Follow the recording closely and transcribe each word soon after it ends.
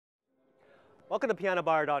Welcome to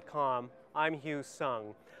pianobar.com. I'm Hugh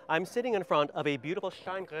Sung. I'm sitting in front of a beautiful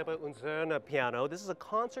Steingraeber E-272 piano. This is a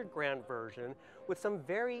concert grand version with some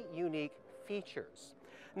very unique features.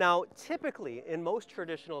 Now, typically, in most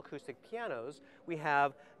traditional acoustic pianos, we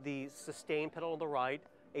have the sustain pedal on the right,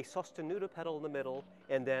 a sostenuto pedal in the middle,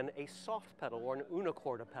 and then a soft pedal or an una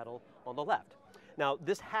corda pedal on the left. Now,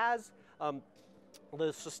 this has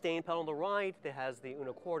the sustain pedal on the right, it has the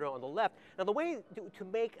una corda on the left. Now the way to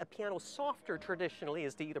make a piano softer traditionally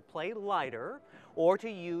is to either play lighter or to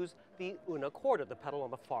use the una corda, the pedal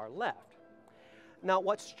on the far left. Now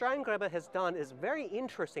what Steingraeber has done is very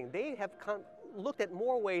interesting. They have looked at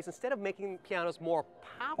more ways, instead of making pianos more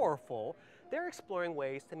powerful, they're exploring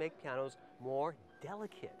ways to make pianos more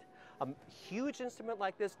delicate. A huge instrument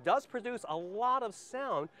like this does produce a lot of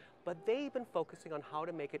sound, but they've been focusing on how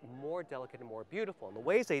to make it more delicate and more beautiful. And the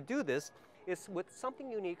ways they do this is with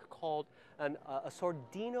something unique called a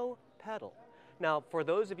sordino pedal. Now, for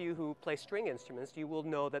those of you who play string instruments, you will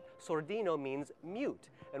know that sordino means mute.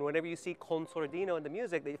 And whenever you see con sordino in the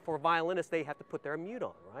music, for violinists, they have to put their mute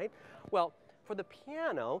on, right? Well, for the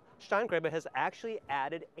piano, Steingraeber has actually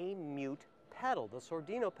added a mute pedal, the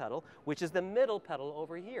sordino pedal, which is the middle pedal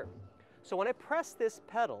over here. So when I press this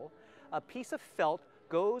pedal, a piece of felt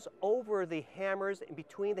goes over the hammers,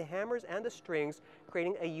 between the hammers and the strings,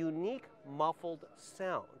 creating a unique muffled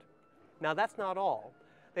sound. Now that's not all.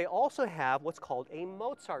 They also have what's called a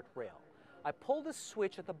Mozart rail. I pull the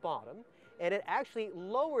switch at the bottom and it actually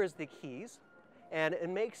lowers the keys and it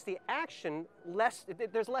makes the action less,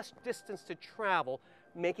 there's less distance to travel,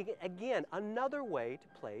 making it, again, another way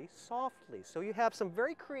to play softly. So you have some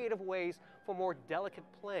very creative ways for more delicate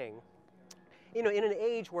playing. You know, in an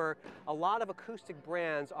age where a lot of acoustic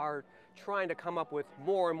brands are trying to come up with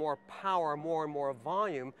more and more power, more and more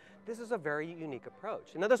volume, this is a very unique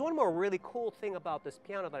approach. Now, there's one more really cool thing about this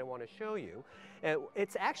piano that I want to show you.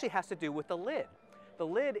 It actually has to do with the lid. The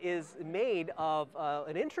lid is made of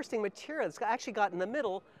an interesting material. It's actually got in the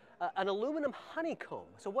middle an aluminum honeycomb.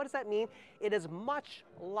 So what does that mean? It is much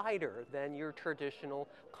lighter than your traditional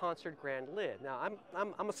concert grand lid. Now,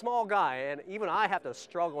 I'm a small guy, and even I have to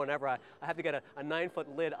struggle whenever I have to get a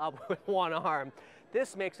 9-foot lid up with one arm.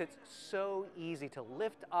 This makes it so easy to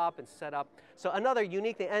lift up and set up. So another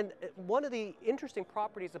unique thing, and one of the interesting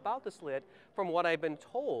properties about this lid, from what I've been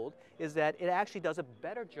told, is that it actually does a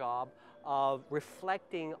better job of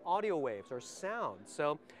reflecting audio waves or sound.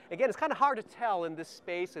 So again, it's kind of hard to tell in this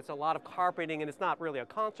space. It's a lot of carpeting and it's not really a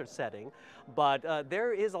concert setting, but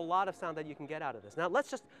there is a lot of sound that you can get out of this. Now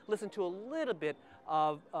let's just listen to a little bit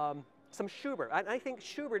of some Schubert. I think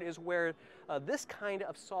Schubert is where this kind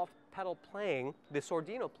of soft pedal playing, the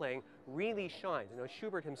sordino playing, really shines. You know,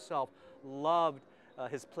 Schubert himself loved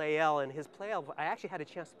his Pleyel, and his Pleyel, I actually had a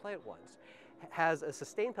chance to play it once, has a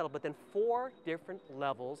sustain pedal, but then 4 different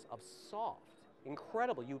levels of soft.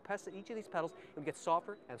 Incredible. You press each of these pedals, it will get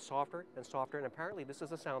softer and softer and softer, and apparently this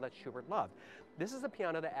is the sound that Schubert loved. This is a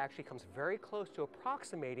piano that actually comes very close to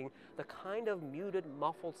approximating the kind of muted,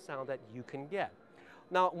 muffled sound that you can get.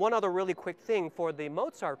 Now, one other really quick thing for the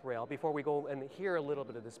Mozart rail, before we go and hear a little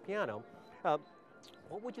bit of this piano,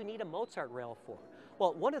 what would you need a Mozart rail for?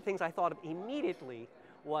 Well, one of the things I thought of immediately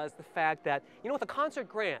was the fact that, you know, with a concert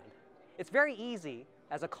grand, it's very easy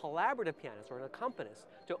as a collaborative pianist or an accompanist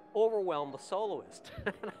to overwhelm the soloist.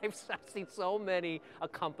 And I've seen so many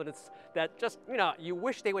accompanists that just, you know, you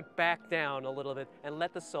wish they would back down a little bit and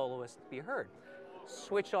let the soloist be heard.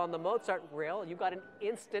 Switch on the Mozart rail, you've got an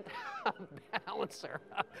instant balancer.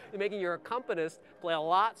 You're making your accompanist play a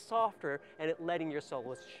lot softer and letting your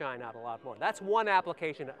soloist shine out a lot more. That's one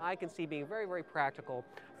application that I can see being very, very practical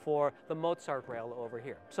for the Mozart rail over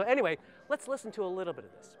here. So anyway, let's listen to a little bit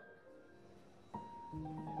of this.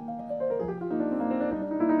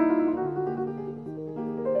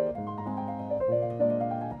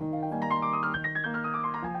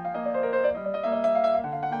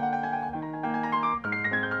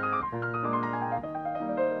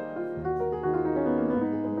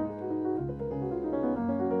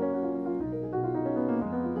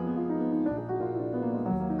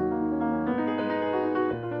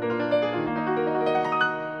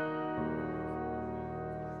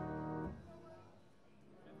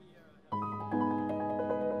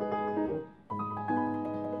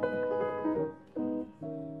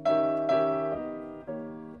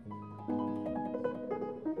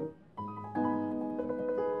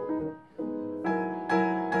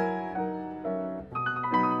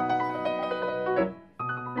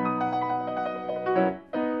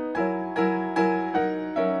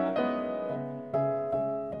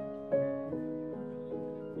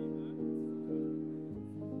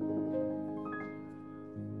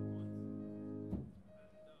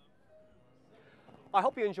 I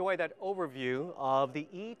hope you enjoyed that overview of the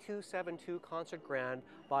E-272 Concert Grand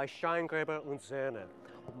by Steingraeber und Söhne.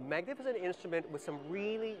 Magnificent instrument with some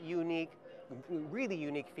really unique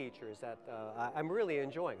features that I'm really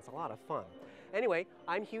enjoying. It's a lot of fun. Anyway,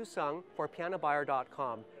 I'm Hugh Sung for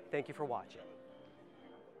PianoBuyer.com. Thank you for watching.